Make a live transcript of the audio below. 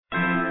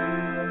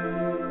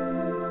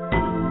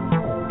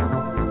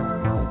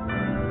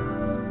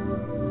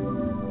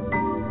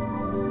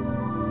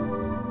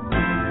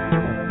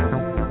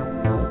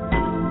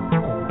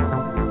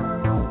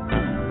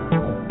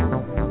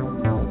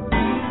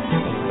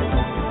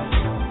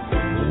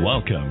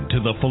Welcome to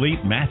the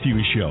Philippe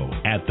Matthews Show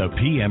at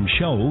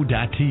thepmshow.tv.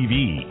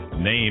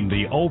 Named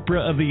the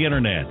Oprah of the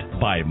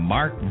Internet by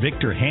Mark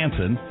Victor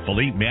Hansen,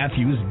 Philippe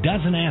Matthews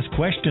doesn't ask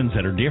questions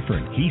that are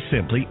different. He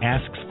simply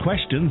asks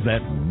questions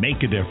that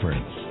make a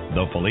difference.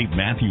 The Philippe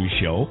Matthews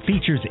Show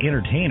features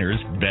entertainers,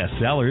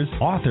 bestsellers,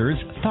 authors,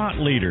 thought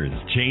leaders,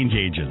 change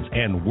agents,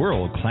 and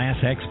world-class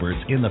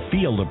experts in the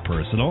field of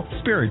personal,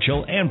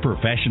 spiritual, and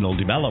professional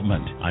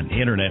development. An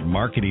internet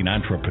marketing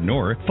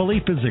entrepreneur,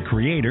 Philippe is the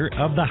creator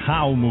of the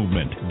How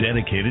movement,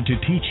 dedicated to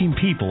teaching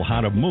people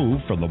how to move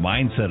from the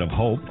mindset of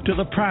hope to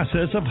the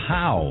process of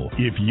how.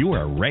 If you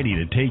are ready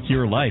to take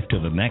your life to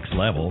the next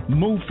level,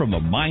 move from the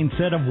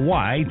mindset of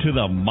why to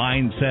the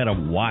mindset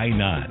of why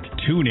not.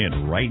 Tune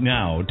in right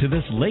now to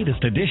this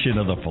latest edition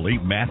of the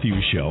Philippe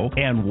Matthews Show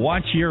and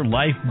watch your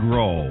life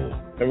grow.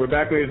 And we're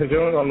back, ladies and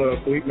gentlemen, on the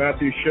Philippe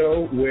Matthews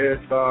Show with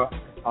a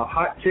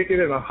hot ticket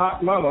and a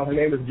hot mama. Her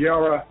name is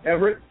Jara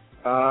Everett.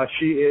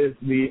 She is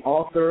the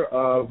author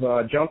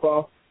of Jump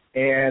Off.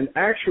 And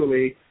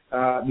actually,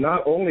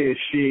 not only is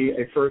she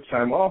a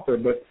first-time author,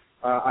 but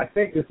I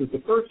think this is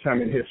the first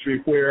time in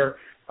history where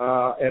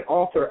an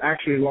author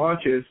actually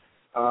launches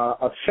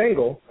a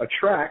single, a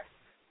track,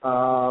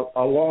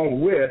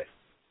 along with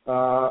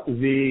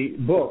the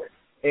book.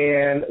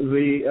 And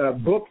the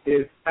book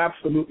is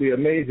absolutely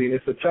amazing.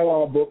 It's a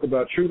tell-all book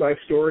about true life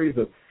stories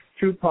of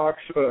Tupac,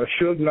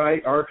 Suge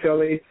Knight, R.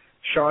 Kelly,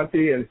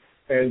 Shanti,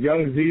 and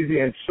Young ZZ,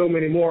 and so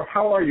many more.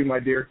 How are you, my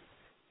dear?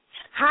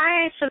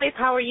 Hi, Philippe.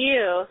 How are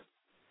you?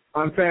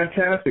 I'm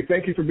fantastic.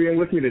 Thank you for being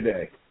with me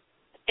today.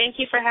 Thank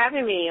you for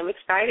having me. I'm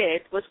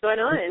excited. What's going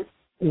on?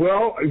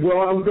 Well,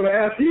 I was going to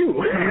ask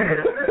you.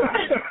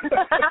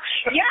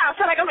 Yeah, I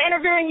feel like I'm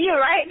interviewing you,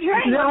 right?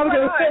 Yeah, I was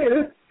going to say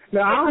this.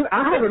 Now,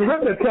 I haven't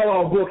written a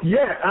tell-all book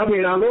yet. I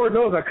mean, Lord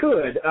knows I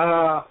could.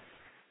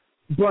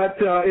 But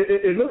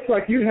it looks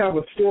like you have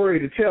a story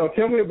to tell.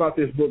 Tell me about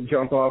this book,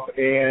 Jump Off,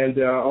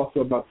 and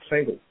also about the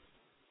single.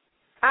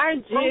 I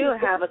do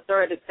have a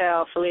story to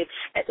tell, Philippe.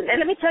 And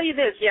let me tell you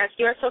this. Yes,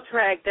 you are so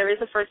correct. There is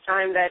the first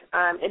time that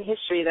in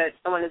history that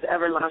someone has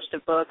ever launched a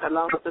book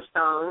along with a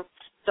song.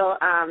 So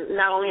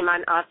not only am I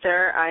an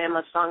author, I am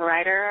a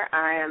songwriter.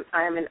 I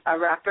am a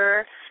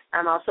rapper.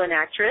 I'm also an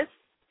actress.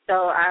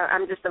 So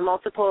I'm just a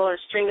multiple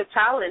string of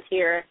talent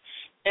here.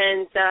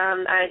 And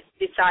I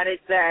decided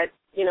that,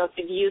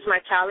 to use my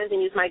talent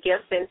and use my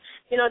gifts. And,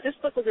 this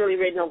book was really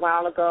written a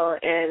while ago,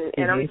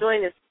 and I'm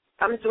doing this.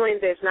 I'm doing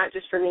this not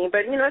just for me,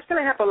 but, it's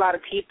going to help a lot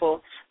of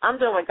people. I'm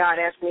doing what God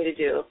asked me to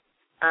do.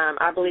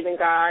 I believe in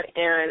God,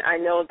 and I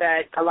know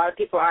that a lot of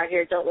people out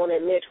here don't want to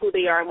admit who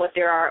they are and what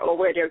they are or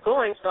where they're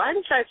going. So I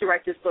decided to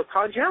write this book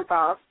called Jump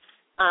Off.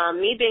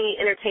 Me being in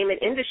the entertainment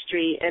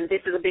industry, and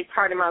this is a big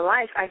part of my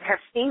life, I have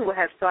seen what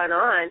has gone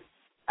on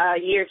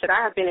years that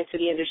I have been into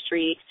the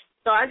industry.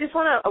 So I just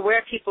want to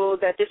aware people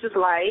that this is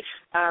life.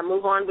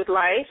 Move on with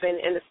life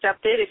and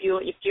accept it. If you're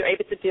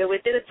able to deal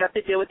with it, accept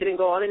it, deal with it, and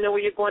go on and know where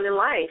you're going in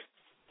life.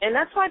 And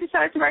that's why I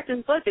decided to write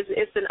this book.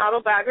 It's an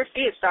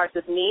autobiography. It starts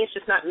with me. It's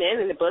just not men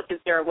in the book.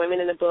 There are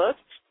women in the book.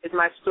 It's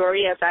my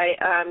story as I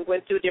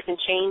went through different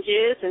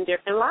changes and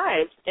different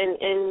lives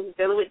and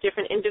dealing with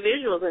different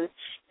individuals. And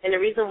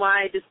the reason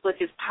why this book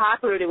is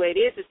popular the way it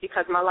is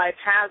because my life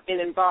has been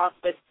involved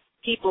with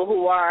people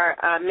who are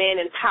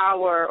men in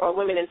power or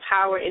women in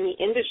power in the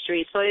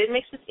industry. So it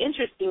makes it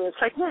interesting. It's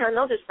like, I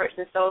know this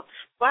person. So,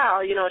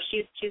 wow,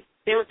 she's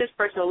been with this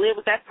person or lived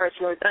with that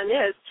person or done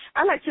this.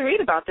 I like to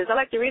read about this. I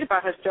like to read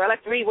about her story. I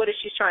like to read what is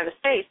she's trying to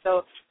say.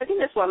 So I think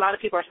that's what a lot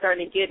of people are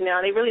starting to get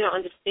now. They really don't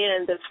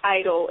understand the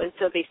title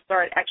until they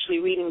start actually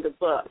reading the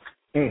book.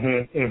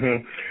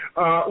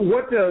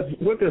 What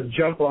does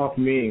Jump Off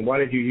mean? Why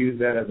did you use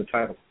that as a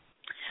title?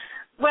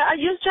 Well, I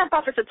use Jump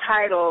Off as a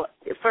title.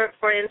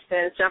 For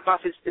instance, Jump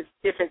Off is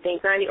different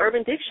things. Now, in the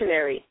Urban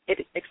Dictionary,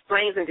 it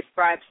explains and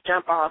describes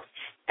Jump Off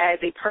as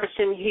a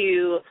person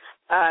who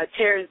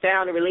tears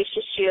down a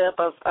relationship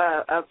of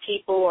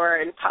people or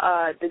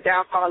the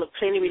downfall of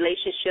plenty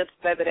relationships,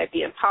 whether that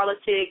be in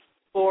politics,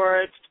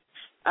 sports,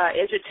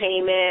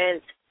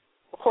 entertainment,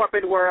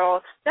 corporate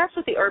world. That's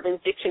what the Urban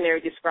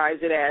Dictionary describes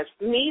it as.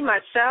 Me,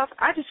 myself,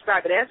 I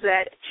describe it as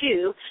that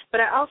too,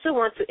 but I also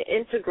want to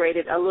integrate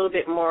it a little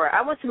bit more.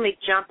 I want to make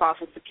Jump Off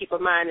into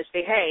people's mind and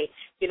say, hey,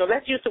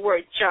 let's use the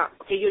word jump.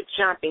 Okay, you're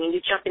jumping and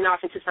you're jumping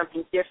off into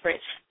something different.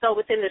 So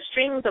within the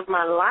strings of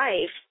my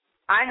life,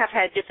 I have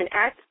had different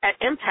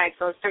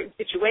impacts on certain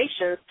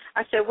situations.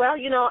 I said, well,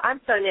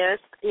 I've done this.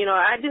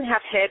 I didn't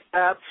have heads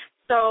up.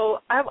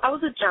 So I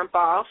was a jump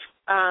off.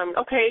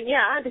 Okay,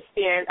 yeah, I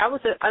understand. I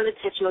was an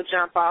unintentional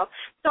jump off.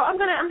 So I'm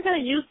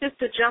gonna use this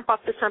to jump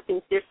off to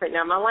something different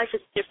now. My life is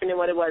different than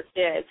what it was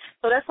then.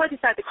 So that's why I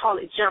decided to call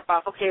it Jump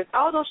Off. Okay, it's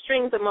all those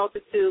strings of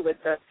multitude with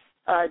the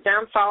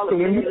downfall. So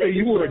when you say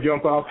you were a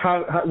jump off,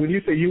 when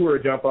you say you were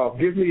a jump off,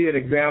 give me an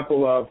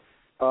example of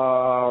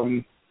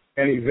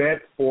an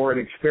event or an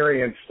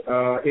experience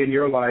in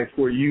your life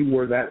where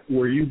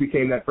you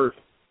became that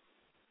person.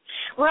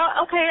 Well,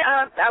 okay,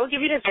 I will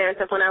give you an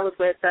example. When I was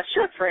with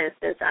Suge, for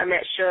instance, I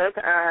met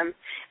Suge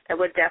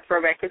with Death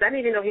Row Records. I didn't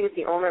even know he was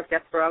the owner of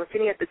Death Row. I was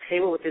sitting at the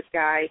table with this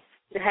guy,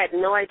 had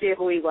no idea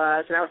who he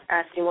was, and I was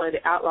asking one of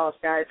the Outlaws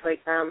guys,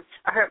 like, I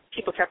heard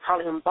people kept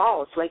calling him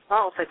Balls, like,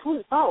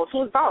 who's Balls?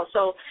 Who's Balls?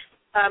 So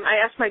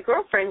I asked my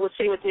girlfriend who was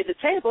sitting with me at the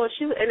table,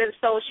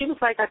 so she was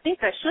like, I think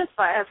I should.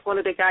 So I asked one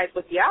of the guys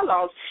with the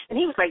Outlaws, and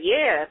he was like,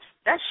 yeah,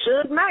 that's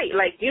Suge Knight.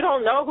 Like, you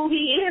don't know who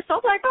he is? So I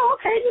was like, oh,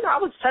 okay. I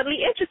was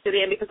suddenly interested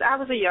in because I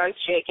was a young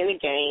chick in the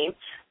game.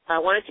 I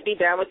wanted to be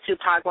down with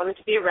Tupac, wanted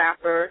to be a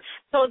rapper.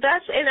 So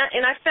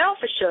and I fell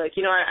for Suge.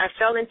 I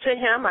fell into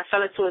him. I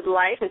fell into his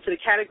life, into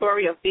the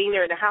category of being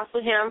there in the house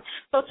with him.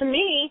 So to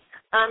me,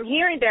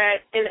 hearing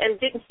that and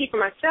didn't see for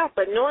myself,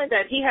 but knowing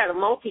that he had a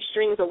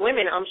multi-strings of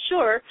women, I'm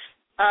sure,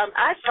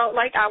 I felt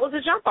like I was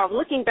a jump-off.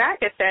 Looking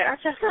back at that, I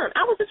said,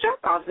 I was a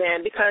jump-off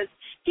then because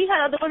he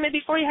had other women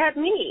before he had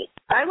me.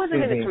 I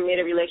wasn't in a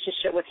committed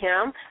relationship with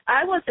him.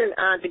 I wasn't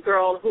the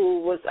girl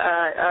who was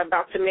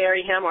about to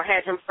marry him or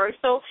had him first.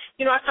 So,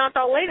 I found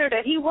out later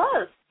that he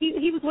was.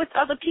 He was with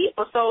other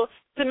people. So,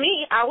 to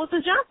me, I was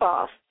a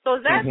jump-off. So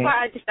that's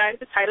why I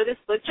decided to title this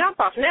book Jump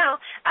Off. Now,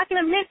 I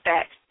can admit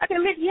that. I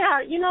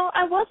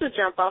was a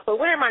jump-off, but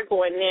where am I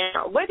going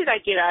now? What did I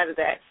get out of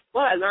that?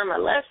 Well, I learned my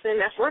lesson.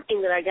 That's one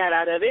thing that I got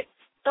out of it.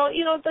 So,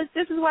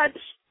 this is why I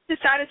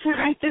decided to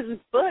write this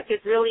book.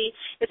 It's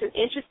an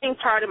interesting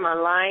part of my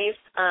life,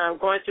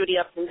 going through the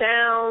ups and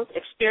downs,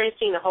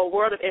 experiencing the whole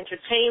world of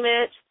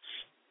entertainment.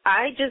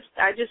 I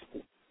just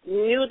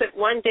knew that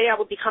one day I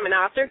would become an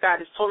author. God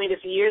has told me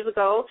this years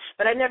ago,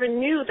 but I never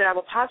knew that I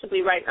would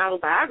possibly write an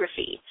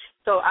autobiography.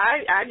 So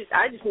I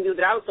just knew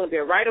that I was going to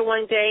be a writer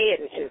one day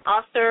and an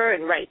author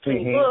and write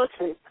 20 books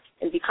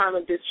and become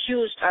this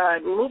huge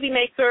movie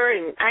maker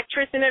and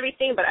actress and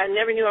everything, but I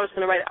never knew I was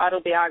going to write an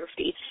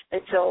autobiography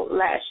until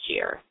last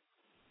year.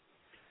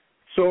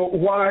 So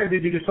why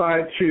did you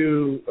decide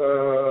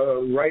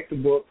to write the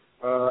book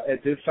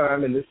at this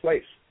time in this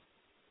place?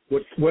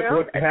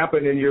 What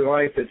happened in your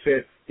life that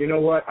said, you know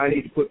what, I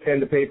need to put pen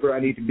to paper, I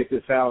need to get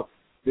this out,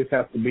 this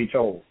has to be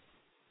told?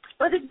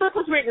 Well, the book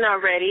was written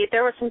already.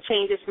 There were some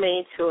changes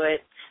made to it.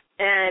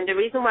 And the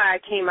reason why I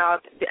came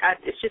out,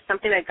 it's just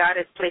something that God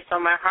has placed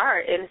on my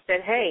heart and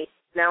said, hey,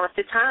 now is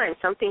the time.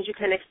 Some things you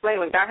can explain.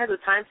 When God has a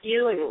time for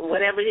you and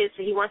whatever it is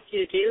that he wants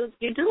you to do,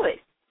 you do it.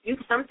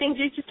 Some things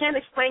you just can't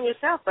explain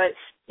yourself, but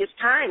it's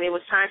time. It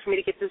was time for me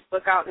to get this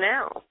book out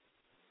now.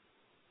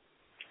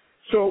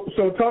 So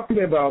talk to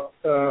me about,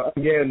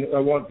 again, I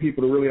want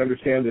people to really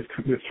understand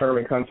this term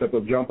and concept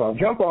of jump off.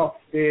 Jump off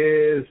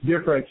is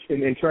different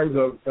in terms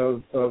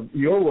of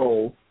your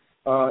role.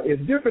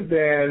 It's different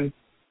than,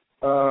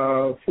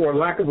 for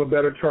lack of a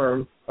better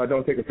term, I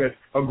don't take offense,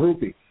 a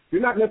groupie.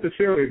 You're not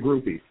necessarily a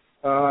groupie.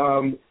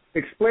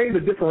 Explain the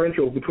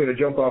differential between a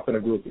jump off and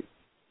a groupie.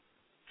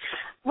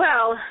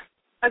 Well,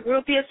 a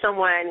groupie is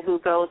someone who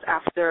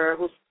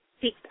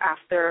seeks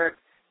after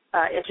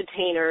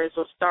entertainers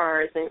or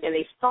stars, and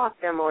they stalk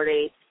them, or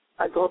they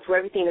go through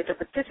everything that they're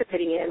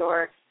participating in,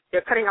 or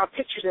they're cutting out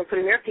pictures and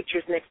putting their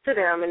pictures next to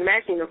them and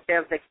imagining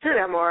themselves next to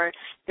them, or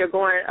they're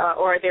going,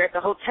 or they're at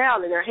the hotel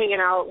and they're hanging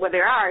out where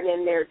they are, and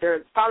then they're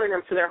following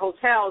them to their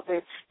hotels,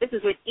 and this is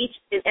with each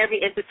and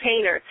every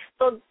entertainer.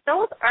 So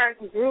those are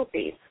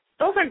groupies.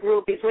 Those are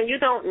groupies when you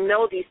don't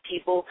know these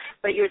people,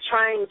 but you're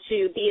trying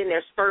to be in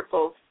their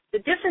circle. The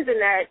difference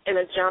in that and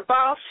a jump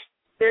off,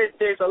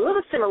 there's a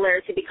little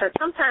similarity because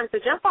sometimes the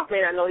jump off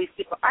may not know these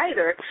people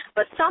either,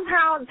 but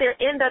somehow they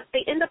end up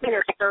in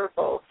their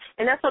circle,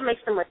 and that's what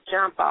makes them a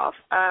jump off.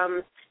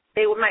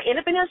 They might end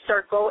up in a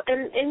circle,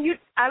 and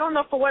I don't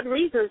know for what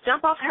reasons.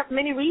 Jump off have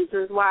many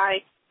reasons why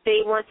they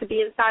want to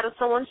be inside of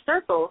someone's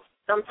circle.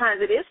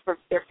 Sometimes it is for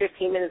their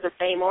 15 minutes of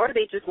fame, or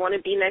they just want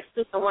to be next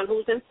to someone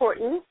who's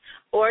important,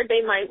 or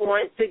they might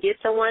want to get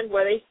someone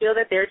where they feel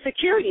that there's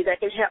security that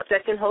can help,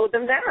 that can hold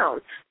them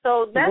down.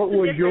 So that's what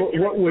was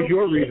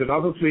your reason?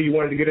 Obviously, you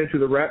wanted to get into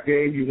the rap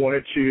game. You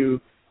wanted to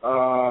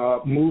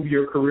move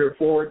your career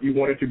forward. You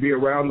wanted to be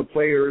around the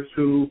players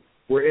who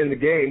were in the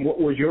game. What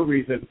was your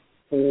reason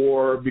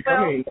for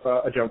becoming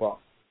a jump off?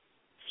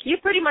 You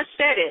pretty much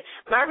said it.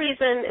 My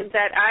reason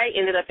that I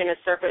ended up in a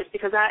circle is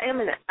because I am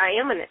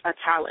a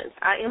talent.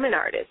 I am an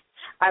artist.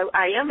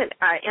 I am an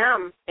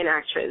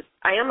actress.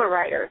 I am a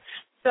writer.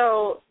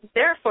 So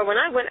therefore, when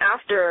I went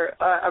after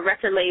a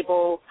record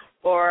label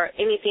or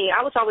anything,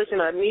 I was always in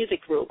a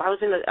music group. I was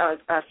in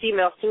a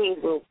female singing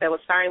group that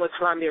was signed with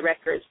Columbia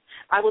Records.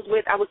 I was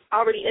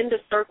already in the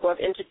circle of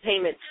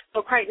entertainment. So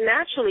quite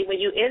naturally,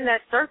 when you're in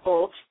that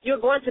circle, you're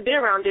going to be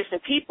around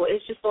different people. It's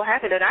just so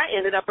happened that I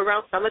ended up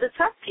around some of the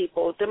tough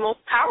people, the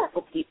most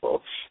powerful people.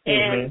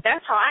 And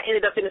that's how I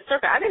ended up in the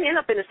circle. I didn't end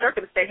up in the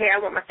circle to say, hey,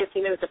 I want my 15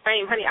 minutes of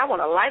fame. Honey, I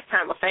want a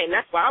lifetime of fame.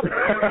 That's why I was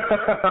there.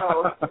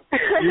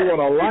 You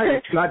want a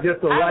life, not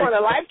just a life. I want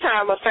a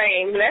lifetime of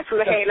fame.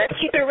 Hey, let's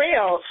keep it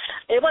real.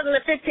 It wasn't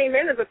a 15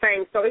 minutes of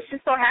fame. So it's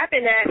just so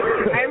happened that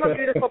I am a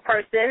beautiful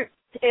person,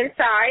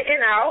 inside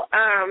and out,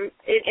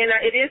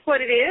 it is what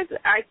it is.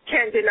 I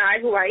can't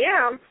deny who I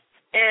am,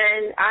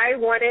 and I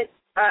wanted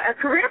a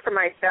career for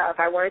myself.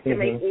 I wanted to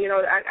make,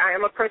 I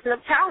am a person of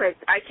talent.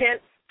 I can't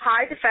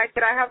hide the fact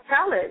that I have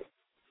talent.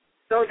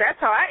 So that's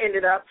how I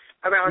ended up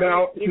around.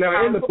 Now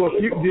in the book,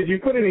 did you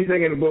put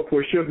anything in the book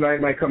where Suge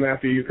Knight might come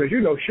after you? Because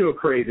you know Suge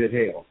crazy as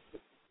hell.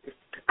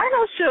 I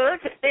know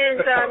Suge,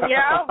 and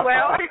yeah,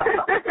 well,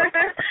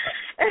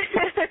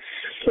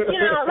 you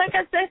know, like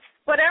I said,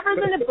 whatever's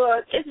in the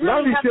book, it's really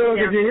love you,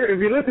 Suge. If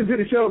you listen to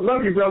the show,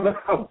 love you, brother.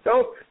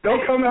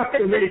 Don't come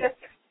after me.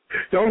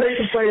 Don't make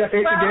him play. I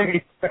hate the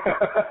game.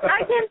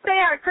 I can't say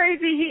how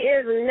crazy he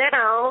is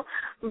now,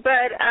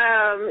 but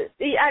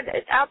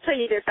I'll tell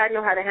you this: I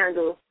know how to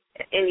handle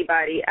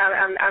anybody.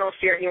 I don't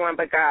fear anyone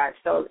but God.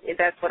 So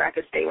that's what I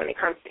could say when it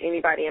comes to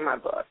anybody in my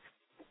book.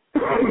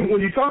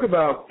 When you talk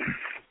about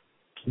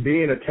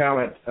being a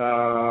talent,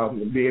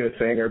 being a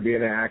singer,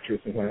 being an actress,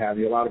 and what have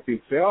you, a lot of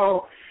people say,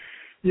 "Oh,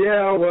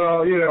 yeah,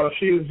 well, you know,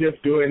 she was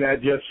just doing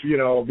that just, you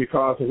know,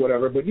 because of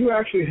whatever." But you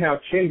actually have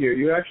tenure.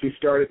 You actually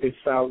started this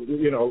out,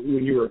 you know,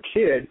 when you were a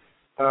kid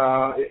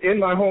in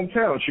my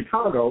hometown,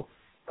 Chicago.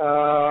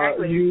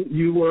 Exactly.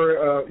 You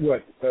were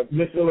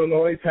Miss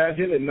Illinois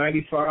pageant in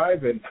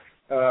 '95, and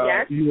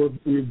yes. you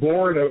were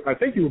born. I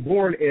think you were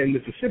born in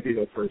Mississippi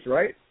though first,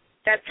 right?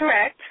 That's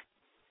correct.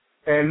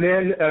 And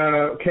then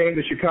came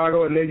to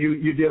Chicago, and then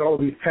you did all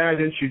of these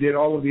pageants. You did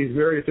all of these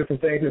various different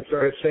things and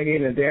started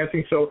singing and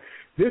dancing. So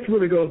this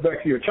really goes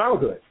back to your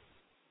childhood.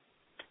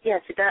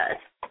 Yes, it does.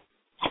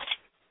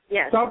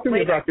 Yes. Talk to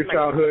me about your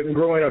childhood and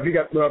growing up. You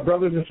got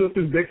brothers and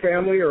sisters, big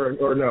family, or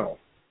no?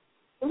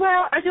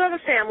 Well, I do have a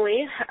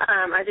family.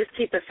 I just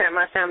keep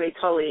my family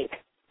totally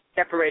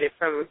separated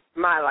from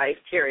my life,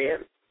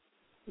 period.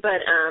 But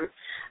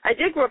I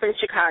did grow up in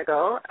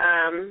Chicago.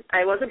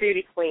 I was a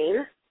beauty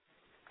queen.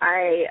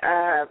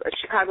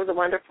 Chicago's a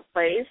wonderful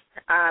place.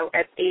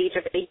 At the age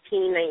of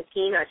 18,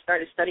 19, I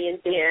started studying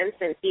dance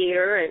and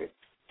theater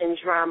and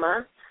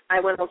drama. I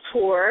went on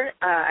tour.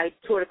 I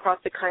toured across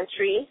the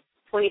country,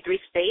 23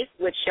 states,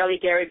 with Shelley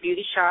Garrett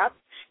Beauty Shop,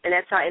 and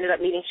that's how I ended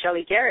up meeting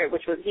Shelley Garrett,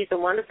 he's a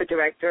wonderful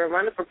director, a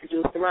wonderful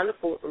producer, a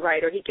wonderful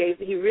writer.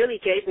 He really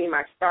gave me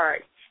my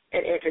start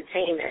in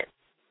entertainment.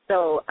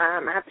 So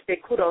I have to say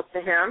kudos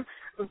to him.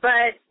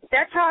 But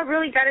that's how I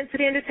really got into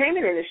the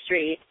entertainment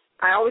industry.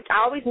 I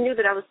always knew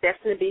that I was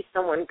destined to be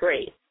someone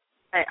great.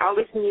 I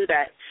always knew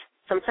that.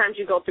 Sometimes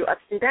you go through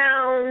ups and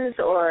downs,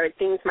 or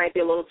things might be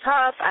a little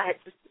tough.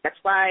 That's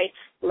why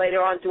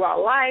later on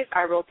throughout life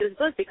I wrote this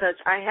book, because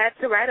I had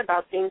to write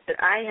about things that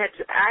I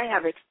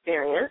have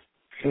experienced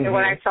and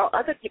what I saw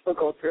other people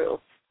go through.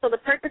 So the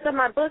purpose of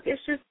my book is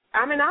just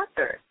I'm an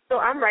author, so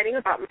I'm writing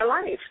about my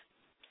life.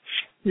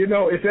 You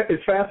know,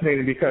 it's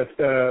fascinating because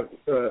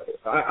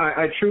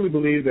I truly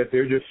believe that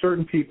there are just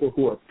certain people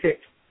who are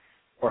picked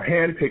or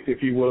handpicked,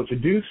 if you will, to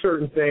do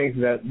certain things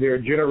that their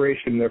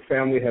generation, their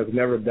family has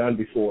never done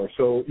before.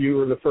 So you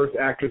were the first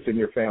actress in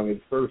your family,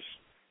 the first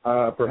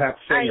perhaps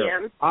singer.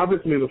 I am.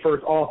 Obviously the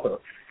first author,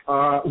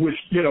 which,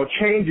 you know,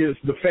 changes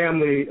the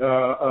family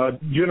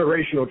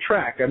generational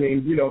track. I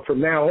mean, you know,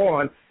 from now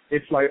on,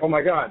 it's like, oh,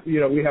 my God,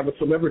 you know, we have a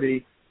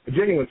celebrity, a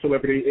genuine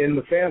celebrity in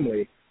the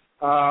family.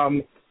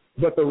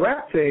 But the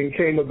rap thing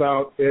came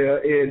about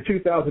in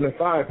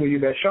 2005 when you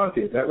met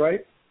Shanti. Is that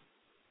right?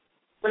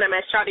 When I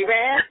met Shawty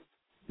Redd?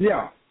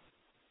 Yeah.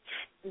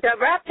 The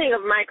rap thing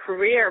of my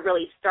career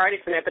really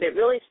started from there, but it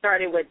really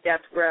started with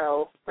Death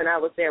Row when I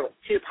was there with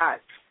Tupac.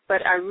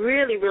 But I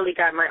really, really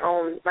got my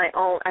own.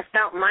 I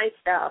found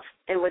myself,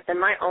 and within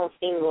my own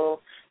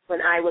single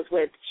when I was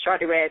with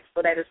Shawty Redd.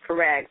 So that is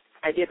correct.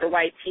 I did the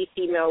White Tee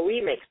Female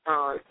remix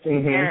song,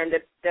 and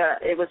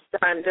it was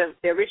done.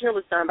 The original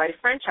was done by the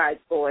Franchise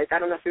Boys. I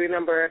don't know if you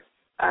remember.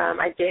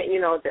 I did, you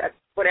know,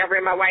 whatever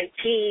in my white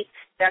tee.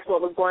 That's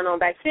what was going on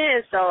back then.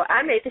 So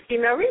I made the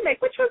female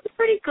remake, which was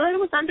pretty good. It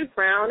was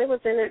underground. It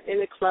was in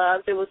the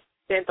clubs. It was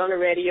sent on the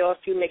radio, a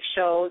few mixed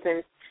shows,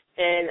 and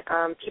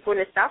people in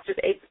the South just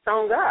ate the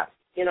song up.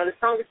 You know, the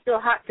song is still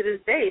hot to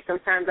this day.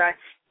 Sometimes I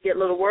get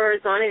little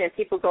words on it, and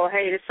people go,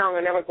 "Hey, this song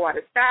will never go out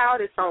of style.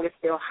 This song is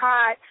still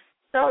hot."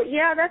 So,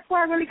 yeah, that's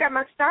where I really got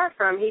my start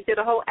from. He did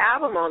a whole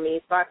album on me,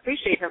 so I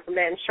appreciate him for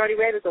that. And Shawty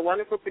Redd is a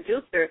wonderful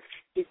producer.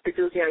 He's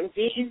produced Young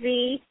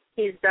Jeezy.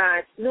 He's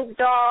done Snoop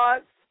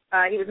Dogg.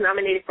 He was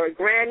nominated for a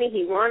Grammy.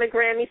 He won a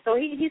Grammy. So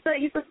he's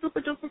a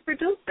super duper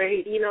producer.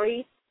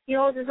 He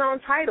holds his own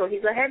title.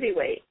 He's a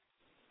heavyweight.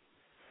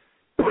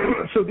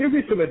 So give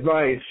me some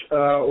advice,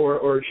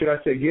 or should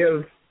I say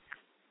give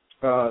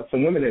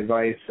some women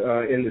advice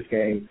in this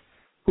game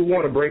who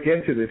want to break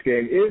into this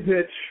game. Is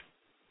it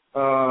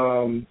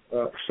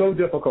so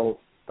difficult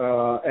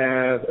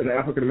as an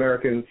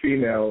African-American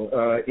female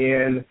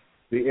in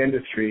the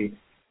industry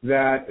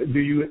that do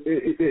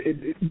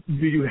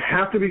you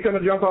have to become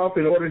a jump off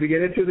in order to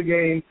get into the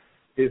game?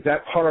 Is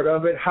that part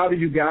of it? How do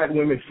you guide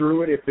women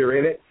through it if they're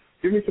in it?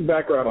 Give me some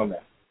background on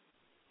that.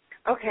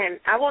 Okay,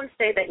 I won't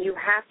say that you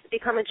have to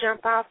become a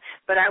jump off,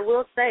 but I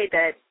will say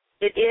that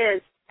it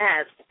is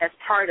as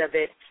part of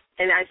it.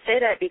 And I say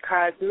that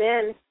because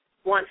men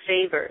want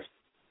favors.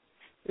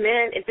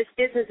 Men, this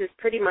business is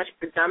pretty much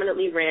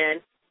predominantly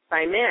ran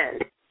by men.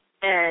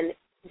 And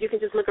you can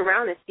just look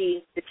around and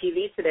see the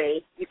TV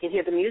today. You can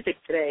hear the music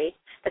today,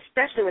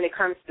 especially when it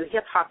comes to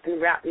hip-hop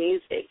and rap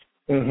music.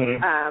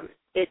 Mm-hmm.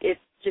 It's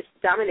just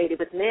dominated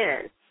with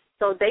men.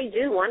 So they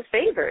do want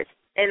favors,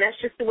 and that's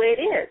just the way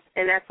it is.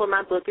 And that's what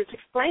my book is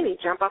explaining,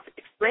 Jump Off,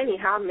 explaining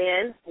how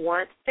men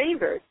want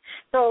favors.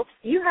 So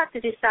you have to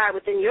decide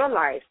within your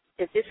life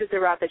if this is the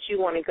route that you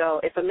want to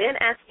go. If a man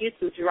asks you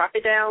to drop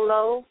it down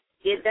low,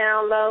 get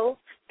down low,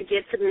 to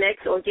get to the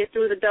next or get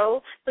through the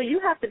door, so you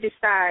have to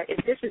decide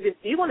if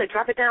you want to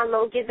drop it down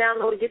low, get down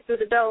low to get through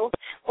the door,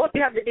 or if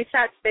you have to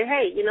decide to say,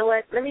 hey, you know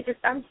what, I'm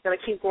just going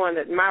to keep going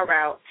my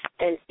route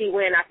and see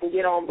when I can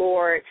get on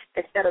board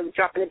instead of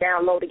dropping it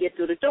down low to get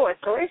through the door.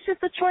 So it's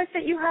just a choice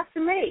that you have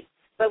to make.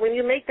 But when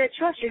you make that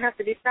choice, you have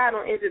to decide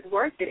on is it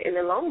worth it in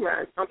the long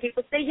run. Some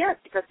people say yes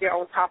because they're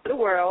on top of the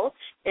world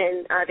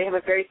and they have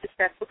a very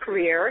successful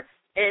career,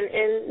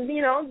 and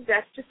you know,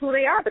 that's just who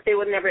they are, but they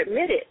would never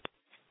admit it.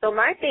 So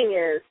my thing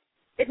is,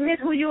 admit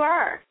who you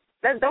are.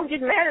 Don't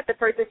get mad at the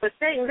person for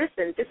saying,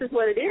 listen, this is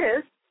what it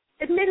is.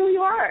 Admit who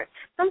you are.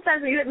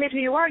 Sometimes when you admit who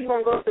you are, you're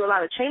going to go through a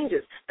lot of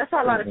changes. That's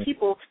why a lot of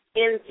people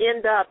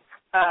end up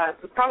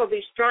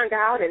probably strung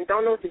out and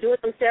don't know what to do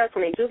with themselves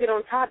when they do get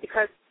on top,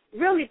 because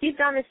really deep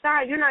down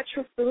inside, you're not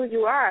true to who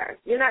you are.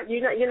 You're not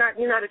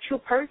a true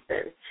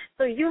person.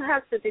 So you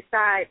have to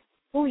decide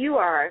who you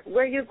are,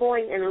 where you're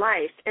going in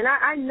life. And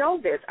I know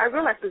this. I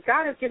realize that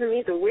God has given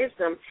me the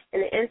wisdom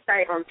and the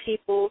insight on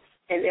people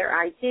and their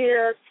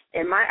ideas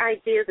and my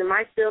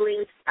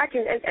feelings. I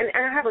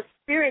have a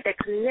spirit that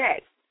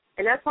connects.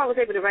 And that's why I was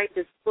able to write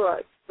this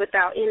book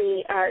without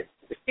any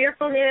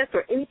fearfulness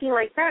or anything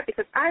like that,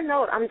 because I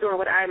know I'm doing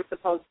what I am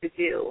supposed to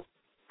do.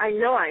 I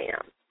know I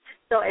am.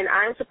 So, and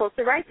I'm supposed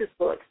to write this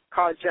book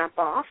called Jump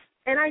Off,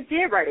 and I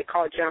did write it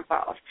called Jump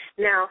Off.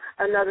 Now,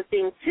 another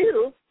thing,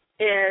 too,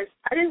 is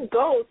I didn't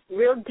go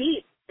real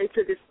deep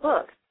into this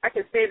book. I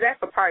can say that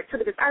for part two,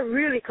 because I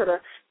really could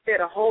have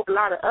said a whole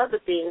lot of other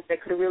things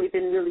that could have really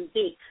been really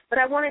deep. But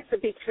I wanted to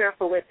be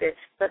careful with it,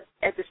 but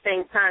at the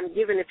same time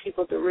giving the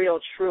people the real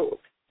truth,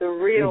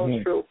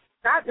 truth.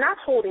 Not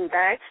holding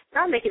back,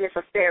 not making this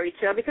a fairy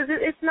tale, because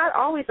it's not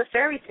always a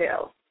fairy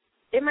tale.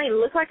 It may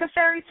look like a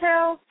fairy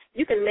tale.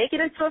 You can make it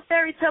into a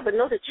fairy tale, but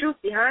know the truth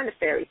behind the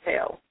fairy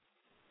tale.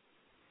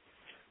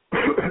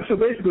 So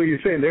basically you're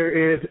saying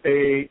there is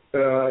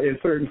in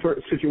certain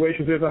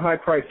situations, there's a high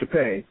price to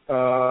pay.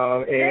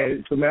 And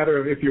it's a matter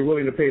of if you're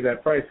willing to pay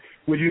that price.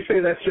 Would you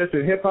say that's just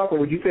in hip-hop, or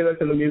would you say that's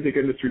in the music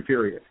industry,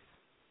 period?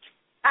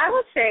 I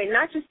would say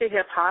not just the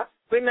hip-hop.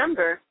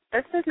 Remember,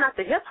 that's just not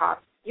the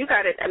hip-hop. You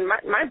got it. And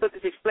my book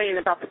is explaining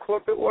about the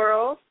corporate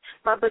world.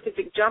 My book is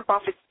Jump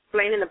Off,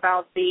 explaining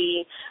about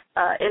the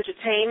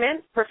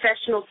entertainment,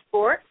 professional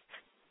sports.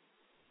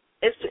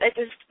 It's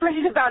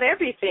explaining about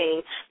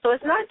everything. So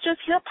it's not just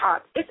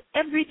hip-hop. It's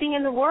everything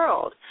in the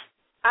world.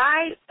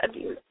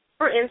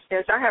 For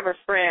instance, I have a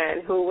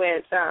friend who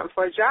went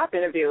for a job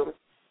interview,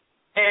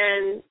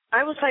 and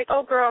I was like,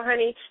 oh, girl,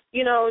 honey,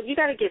 you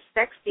got to get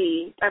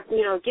sexy.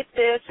 Get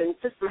this and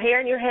put some hair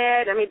in your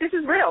head. I mean, this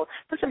is real.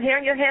 Put some hair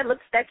in your head,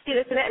 look sexy,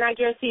 this and that, and I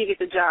guarantee you get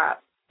the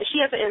job. And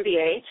she has an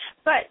MBA.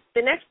 But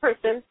the next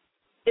person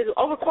is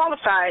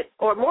overqualified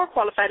or more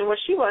qualified than what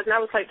she was. And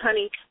I was like,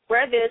 honey,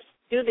 wear this,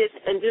 do this,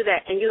 and do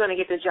that, and you're going to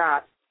get the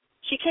job.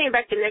 She came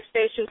back the next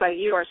day. She was like,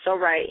 you are so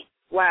right.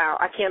 Wow,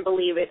 I can't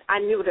believe it. I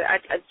knew that.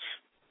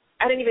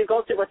 I didn't even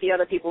go through what the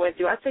other people went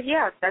through. I said,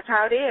 yeah, that's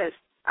how it is.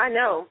 I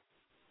know.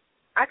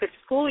 I could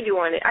school you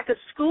on it. I could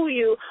school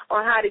you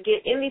on how to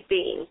get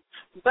anything.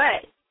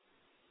 But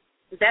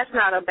that's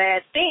not a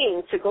bad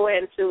thing to go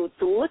in to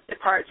look the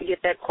part to get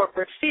that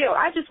corporate feel.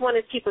 I just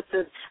want people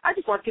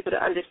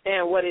to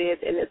understand what it is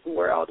in this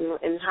world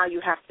and how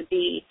you have to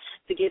be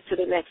to get to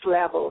the next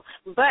level.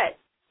 But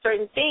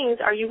certain things,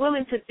 are you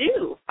willing to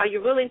do? Are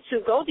you willing to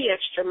go the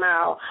extra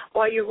mile?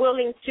 Or are you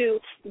willing to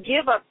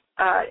give up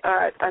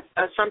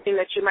something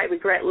that you might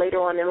regret later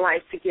on in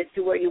life to get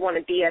to where you want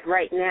to be at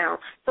right now?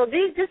 So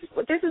this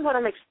is what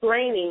I'm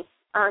explaining.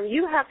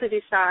 You have to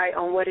decide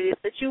on what it is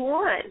that you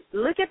want.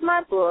 Look at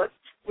my book,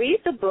 read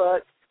the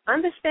book,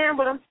 understand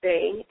what I'm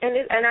saying,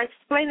 and I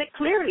explain it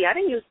clearly. I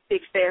didn't use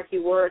big fancy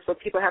words where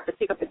people have to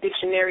pick up a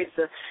dictionary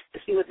to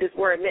see what this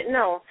word meant.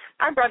 No,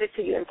 I brought it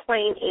to you in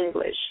plain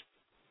English.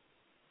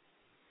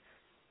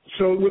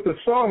 So with the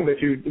song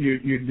that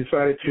you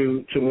decided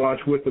to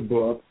launch with the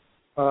book,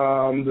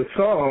 the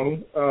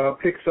song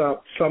picks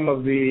up some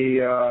of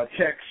the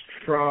text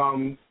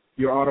from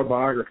your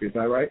autobiography. Is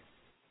that right?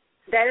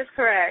 That is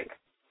correct.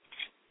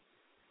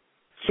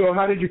 So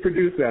how did you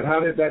produce that? How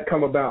did that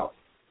come about?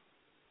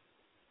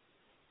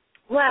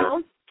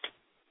 Well,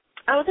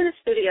 I was in the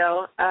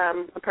studio.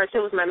 A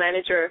person was my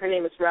manager. Her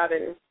name is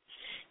Robin.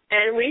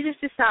 And we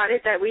just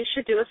decided that we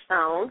should do a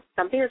song,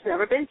 something that's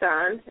never been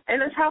done, and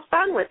let's have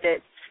fun with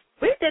it.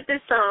 We did this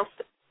song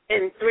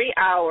in 3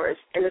 hours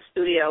in the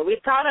studio. We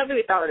thought of it.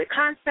 We thought of the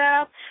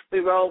concept. We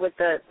rolled with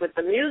the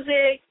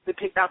music. We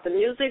picked out the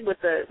music with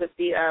the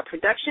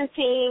production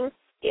team.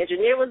 The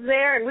engineer was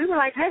there, and we were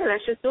like, hey,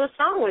 let's just do a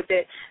song with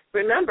it.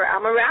 Remember,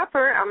 I'm a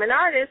rapper. I'm an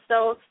artist,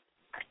 so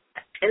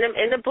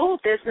in the booth,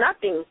 there's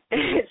nothing.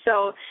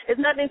 So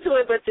there's nothing to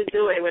it but to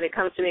do it when it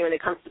comes to me, when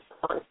it comes to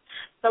songs.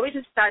 So we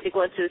just decided to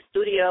go into the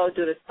studio,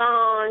 do the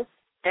song,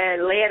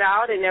 and lay it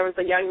out, and there was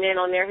a young man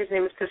on there. His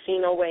name was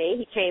Casino Wayne.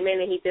 He came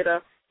in and he did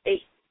a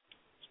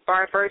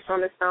bar verse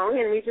on the song,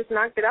 and we just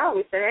knocked it out.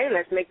 We said, hey,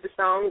 let's make the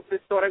song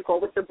just sort of go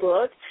with the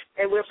book,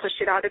 and we'll push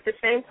it out at the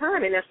same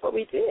time, and that's what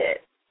we did.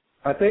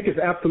 I think it's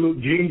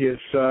absolute genius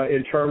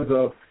in terms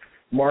of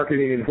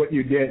marketing and what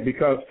you did,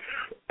 because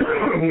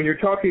when you're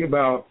talking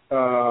about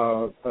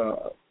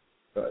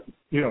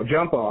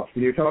jump off,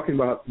 when you're talking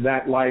about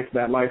that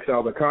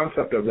lifestyle, the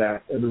concept of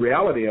that, and the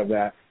reality of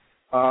that,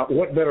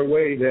 what better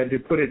way than to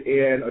put it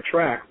on a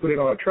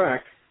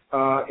track,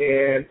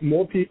 and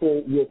more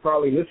people will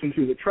probably listen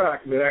to the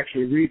track than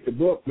actually read the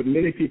book, but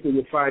many people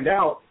will find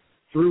out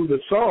through the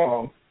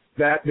song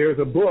that there's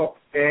a book,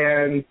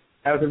 and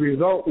as a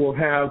result will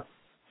have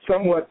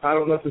somewhat, I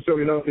don't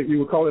necessarily know if you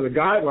would call it a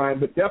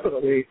guideline, but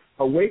definitely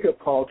a wake-up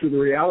call to the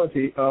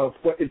reality of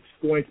what it's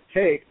going to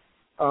take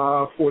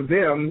for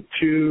them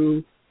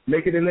to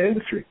make it in the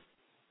industry.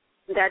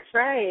 That's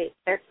right.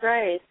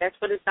 That's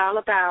what it's all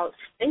about.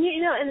 And,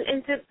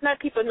 and to let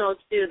people know,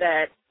 too,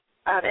 that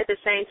at the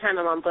same time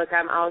I'm on book,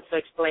 I'm also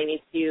explaining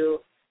to you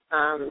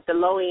the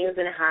low ends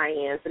and the high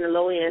ends. And the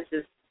low ends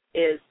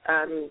is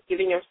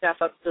giving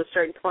yourself up to a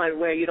certain point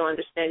where you don't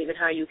understand even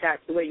how you got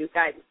to where you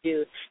got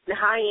to. The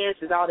high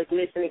ends is all the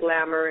glitz and the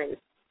glamour and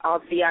all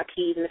the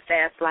VIPs and the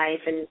fast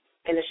life and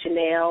the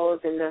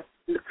Chanels and the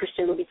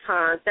Christian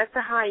Louboutins. That's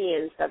the high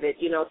ends of it,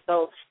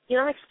 So,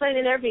 I'm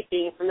explaining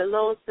everything from the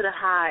lows to the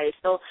highs.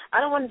 So I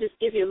don't want to just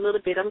give you a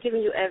little bit. I'm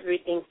giving you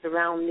everything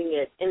surrounding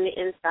it and the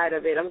inside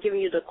of it. I'm giving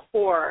you the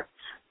core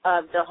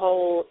of the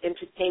whole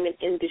entertainment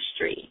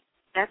industry.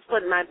 That's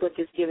what my book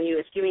is giving you.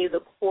 It's giving you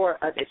the core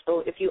of it.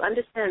 So if you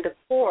understand the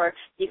core,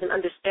 you can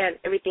understand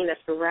everything that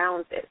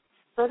surrounds it.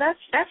 So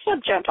that's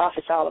what Jump Off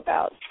is all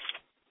about.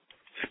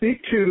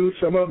 Speak to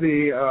some of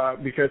the,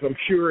 because I'm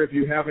sure if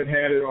you haven't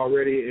had it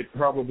already, it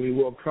probably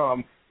will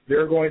come.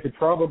 There are going to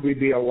probably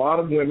be a lot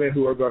of women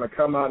who are going to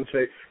come out and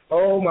say,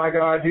 oh, my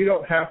God, you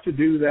don't have to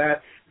do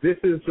that. This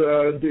is,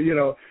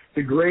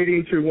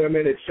 degrading to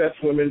women. It sets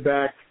women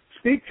back.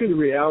 Speak to the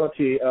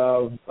reality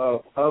of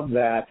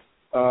that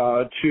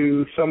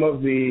to some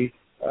of the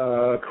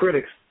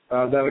critics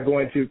that are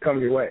going to come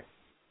your way.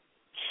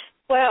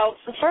 Well,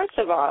 first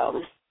of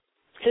all,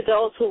 to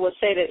those who will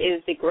say that it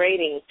is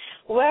degrading,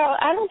 well,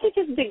 I don't think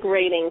it's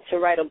degrading to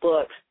write a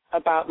book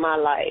about my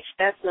life.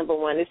 That's number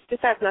one. This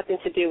has nothing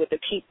to do with the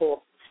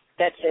people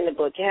that's in the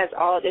book.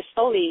 It's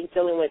solely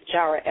dealing with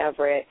Jara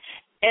Everett.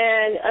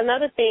 And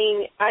another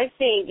thing, I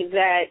think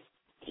that,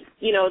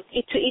 to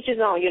each his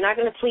own. You're not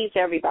going to please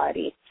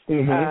everybody.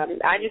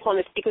 Mm-hmm. I just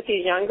want to speak with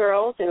these young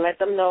girls and let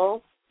them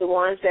know, the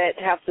ones that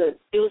have to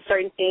do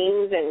certain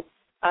things and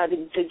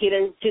to get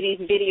into these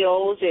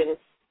videos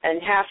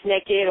and half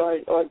naked or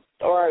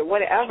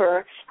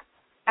whatever.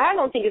 I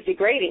don't think it's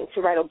degrading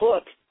to write a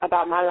book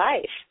about my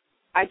life.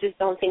 I just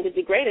don't think it's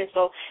degrading.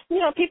 So,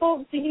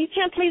 people, you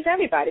can't please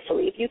everybody,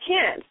 Philippe. You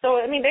can't. So,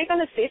 they're going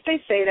to see, if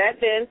they say that,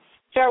 then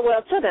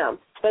farewell to them.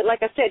 But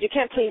like I said, you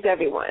can't please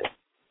everyone.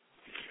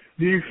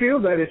 Do you feel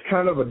that it's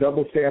kind of a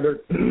double standard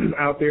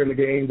out there in the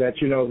game that,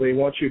 they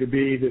want you to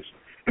be this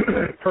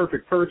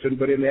perfect person,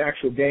 but in the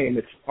actual game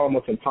it's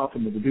almost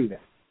impossible to do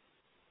that?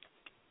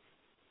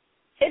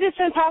 It is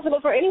impossible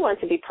for anyone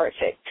to be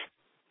perfect.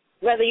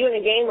 Whether you're in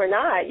a game or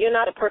not, you're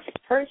not a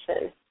perfect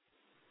person.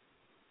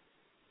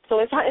 So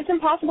it's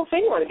impossible for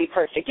anyone to be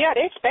perfect. Yeah,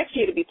 they expect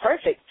you to be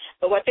perfect,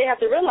 but what they have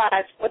to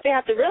realize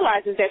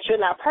is that you're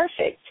not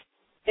perfect.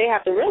 They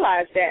have to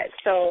realize that.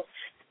 So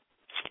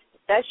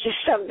that's just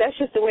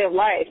the way of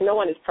life. No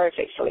one is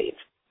perfect, Philippe.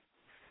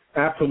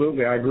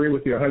 Absolutely, I agree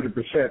with you 100%.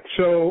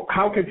 So,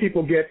 how can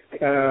people get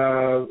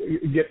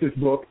this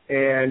book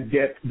and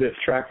get this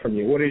track from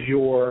you? What is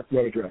your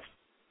web address?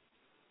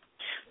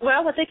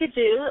 Well, what they could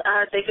do,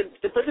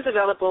 the book is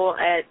available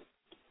at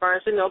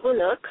Barnes & Noble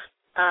Nook.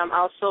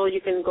 Also, you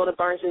can go to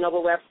Barnes &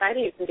 Noble website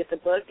and you can get the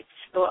book.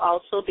 It will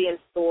also be in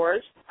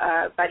stores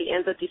by the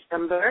end of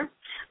December.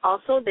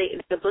 Also,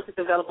 the book is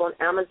available on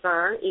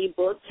Amazon,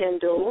 ebook,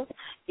 Kindle.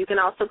 You can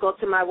also go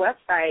to my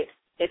website.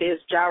 It is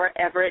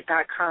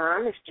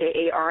jaraeverett.com. It's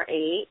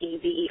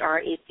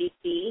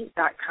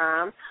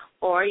JARAEVERETT.com.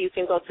 Or you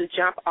can go to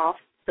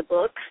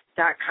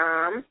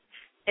jumpoffthebook.com.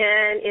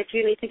 And if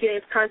you need to get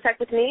in contact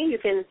with me, you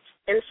can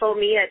info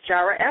me at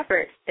Jara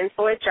Everett,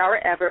 info at Jara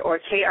Everett, or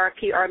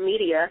KRPR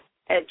Media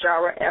at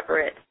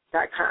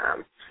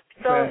jaraeverett.com.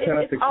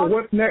 Fantastic. So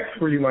what's next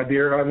for you, my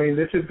dear?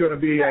 This is going to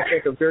be, I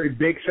think, a very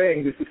big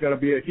thing. This is going to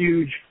be a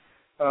huge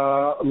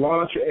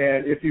launch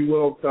and, if you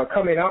will,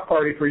 coming out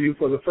party for you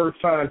for the first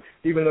time,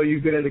 even though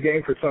you've been in the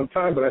game for some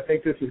time. But I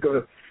think this is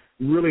going to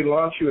really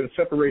launch you and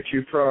separate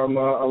you from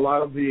a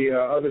lot of the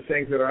other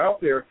things that are out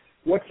there.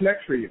 What's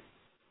next for you?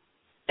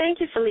 Thank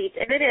you, Philippe.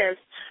 And it is.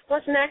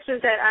 What's next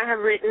is that I have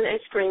written a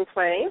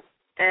screenplay,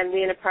 and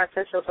we're in the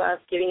process of us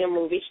getting a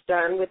movie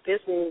done with this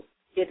and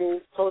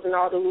closing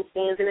all the loose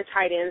ends and the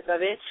tight ends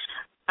of it.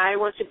 I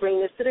want to bring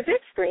this to the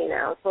big screen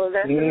now. So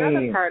that's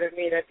another part of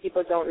me that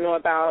people don't know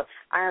about.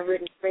 I have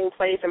written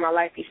screenplays in my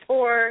life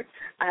before.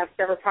 I have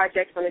several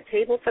projects on the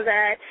table for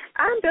that.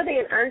 I'm building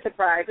an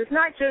enterprise. It's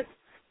not just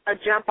a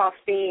jump-off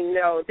theme.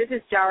 No, this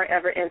is Jara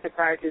Everett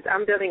Enterprises.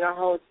 I'm building a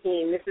whole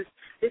team.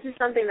 This is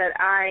something that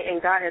I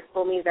and God has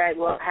told me that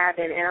will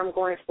happen, and I'm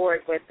going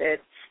forward with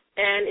it.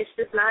 And it's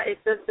just not.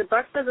 The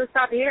buck doesn't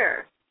stop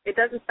here. It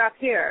doesn't stop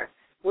here.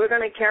 We're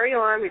going to carry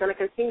on. We're going to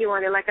continue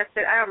on. And like I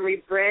said, I am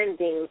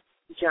rebranding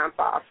Jump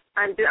Off.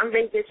 I'm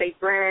making this a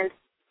brand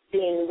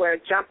thing where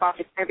Jump Off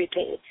is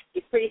everything.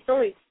 Pretty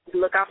soon,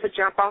 look out for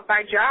Jump Off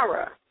by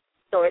Jara.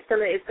 So it's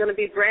gonna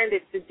be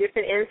branded to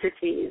different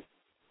entities.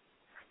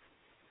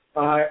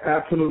 I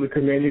absolutely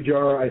commend you,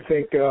 Jara. I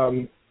think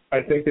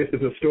this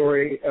is a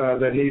story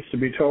that needs to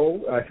be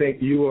told. I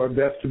think you are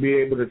best to be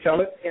able to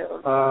tell it.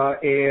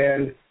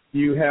 And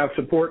you have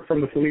support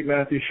from the Philippe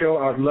Matthews Show.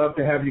 I'd love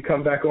to have you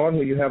come back on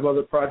when you have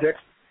other projects,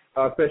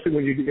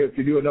 especially if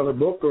you do another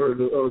book or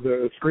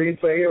the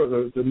screenplay or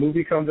the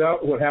movie comes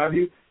out, what have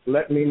you.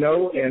 Let me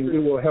know, and we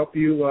will help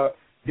you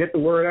get the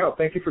word out.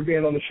 Thank you for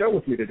being on the show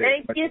with me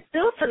today. Thank you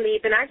too,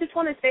 Philippe. And I just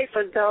want to say,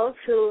 for those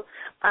who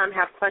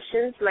have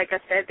questions, like I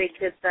said, they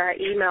could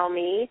email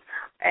me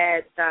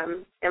at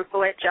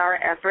info@Jara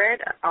Everett.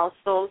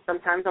 Also,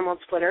 sometimes I'm on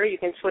Twitter. You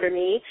can Twitter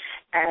me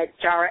at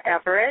Jara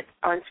Everett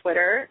on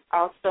Twitter.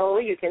 Also,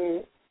 you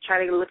can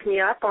try to look me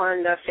up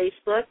on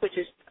Facebook, which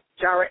is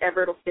Jara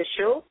Everett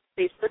Official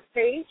Facebook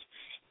page.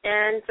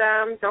 And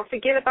don't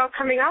forget about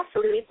coming out,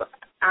 Philippe.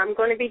 I'm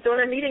going to be doing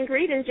a meet and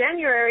greet in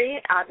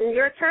January out in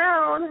your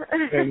town.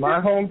 In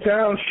my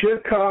hometown,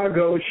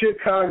 Chicago,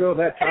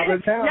 that type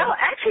of town.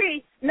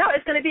 No,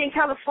 it's going to be in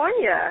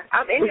California.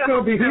 I'm in your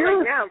hometown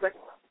right now. But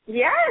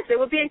yes, it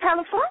will be in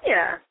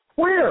California.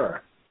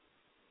 Where?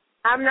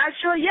 I'm not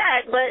sure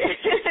yet, but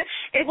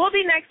it will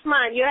be next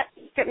month. You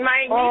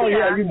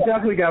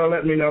definitely got to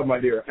let me know, my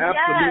dear.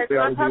 Absolutely,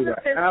 yes, I'll do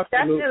that.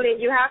 Absolutely. Definitely.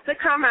 You have to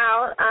come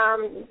out.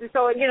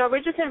 So,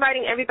 we're just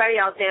inviting everybody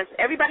out there.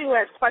 Everybody who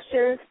has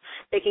questions,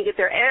 they can get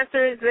their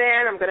answers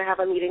there. I'm going to have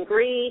a meet and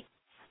greet.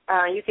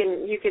 You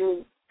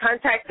can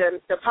contact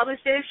the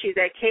publicist. She's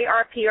at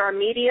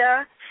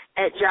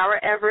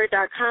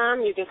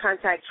krprmedia@jaraeverett.com. You can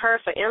contact her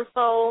for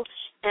info,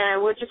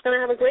 and we're just going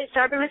to have a great,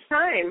 fabulous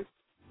time.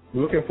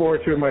 Looking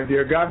forward to it, my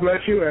dear. God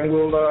bless you, and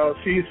we'll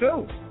see you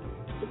soon.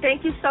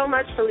 Thank you so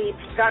much, Philippe.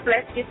 God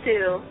bless you,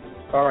 too.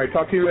 All right.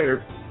 Talk to you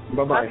later.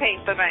 Bye-bye. Okay.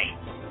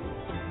 Bye-bye.